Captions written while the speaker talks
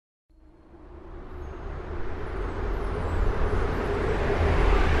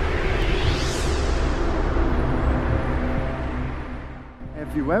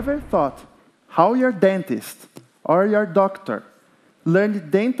you ever thought how your dentist or your doctor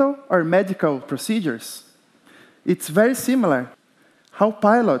learned dental or medical procedures? It's very similar how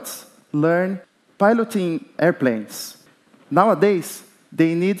pilots learn piloting airplanes. Nowadays,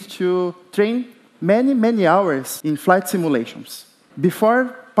 they need to train many, many hours in flight simulations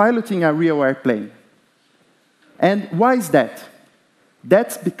before piloting a real airplane. And why is that?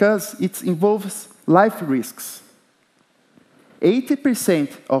 That's because it involves life risks.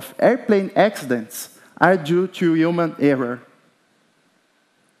 80% of airplane accidents are due to human error.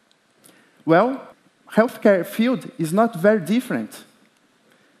 Well, healthcare field is not very different.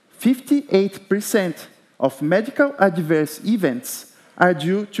 58% of medical adverse events are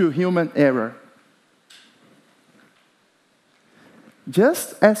due to human error.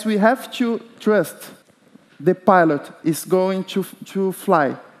 Just as we have to trust the pilot is going to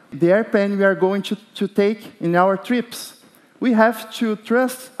fly the airplane we are going to take in our trips, we have to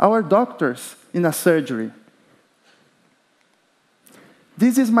trust our doctors in a surgery.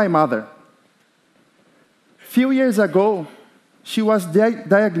 This is my mother. Few years ago, she was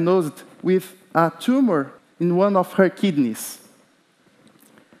diagnosed with a tumor in one of her kidneys.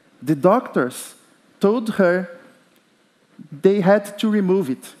 The doctors told her they had to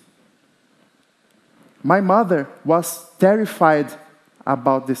remove it. My mother was terrified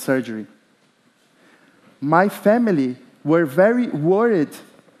about the surgery. My family were very worried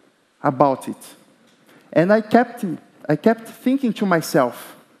about it. And I kept thinking to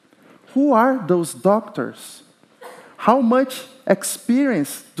myself, who are those doctors? How much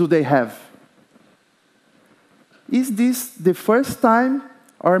experience do they have? Is this the first time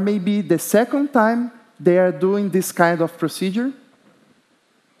or maybe the second time they are doing this kind of procedure?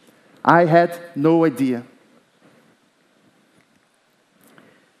 I had no idea.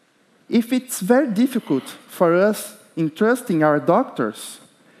 If it's very difficult for us in trusting our doctors,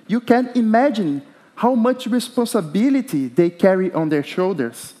 you can imagine how much responsibility they carry on their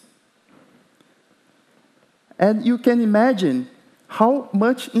shoulders. And you can imagine how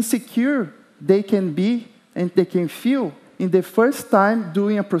much insecure they can be and they can feel in the first time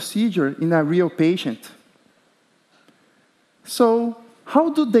doing a procedure in a real patient. So, how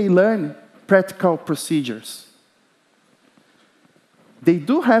do they learn practical procedures? They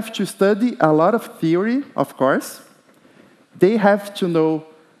do have to study a lot of theory, of course. They have to know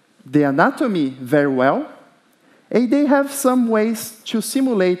the anatomy very well, and they have some ways to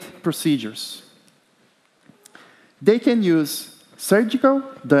simulate procedures. They can use surgical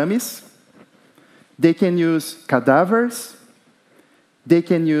dummies, they can use cadavers, they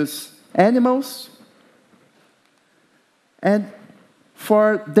can use animals, and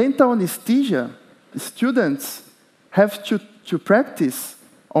for dental anesthesia, students have to practice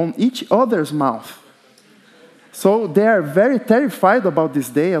on each other's mouth. So they are very terrified about this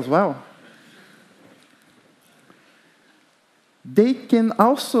day as well. They can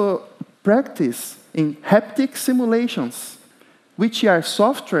also practice in haptic simulations, which are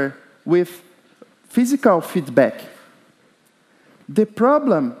software with physical feedback. The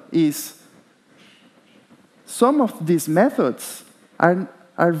problem is some of these methods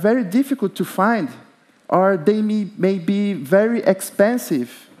are very difficult to find, or they may be very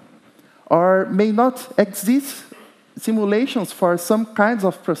expensive, or may not exist simulations for some kinds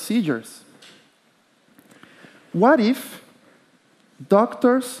of procedures. What if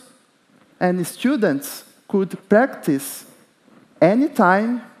doctors and students could practice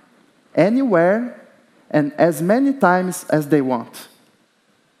anytime, anywhere, and as many times as they want?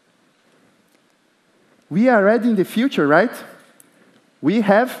 We are ready in the future, right? We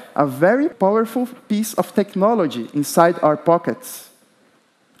have a very powerful piece of technology inside our pockets.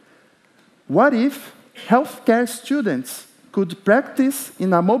 What if healthcare students could practice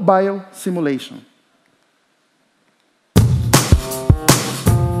in a mobile simulation?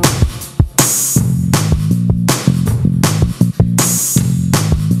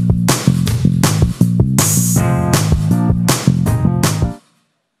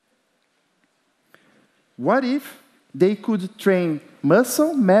 What if they could train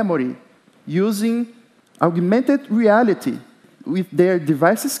muscle memory using augmented reality with their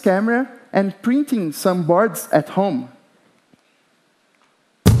device's camera and printing some boards at home?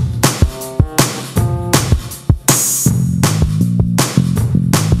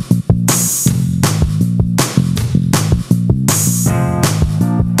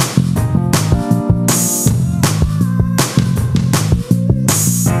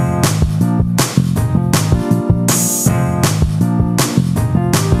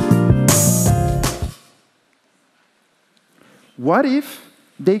 What if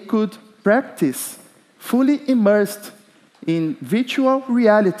they could practice fully immersed in virtual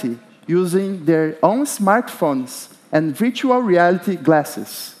reality using their own smartphones and virtual reality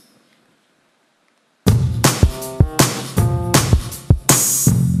glasses.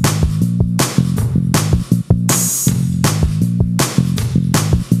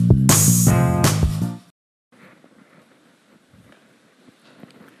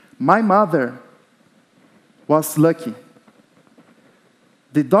 My mother was lucky.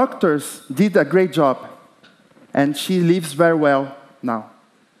 The doctors did a great job, and she lives very well now.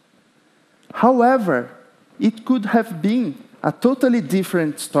 However, it could have been a totally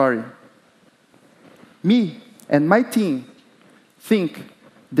different story. Me and my team think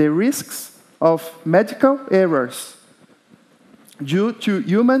the risks of medical errors due to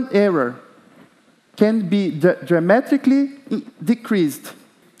human error can be dramatically decreased,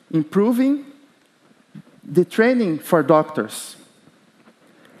 improving the training for doctors.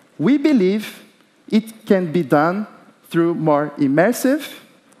 We believe it can be done through more immersive,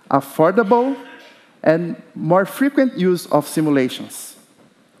 affordable, and more frequent use of simulations.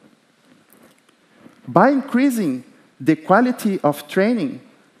 By increasing the quality of training,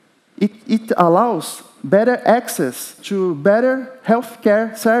 it allows better access to better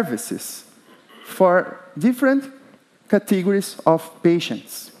healthcare services for different categories of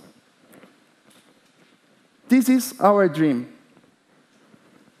patients. This is our dream: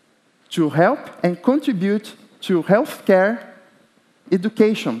 to help and contribute to healthcare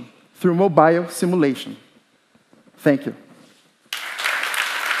education through mobile simulation. Thank you.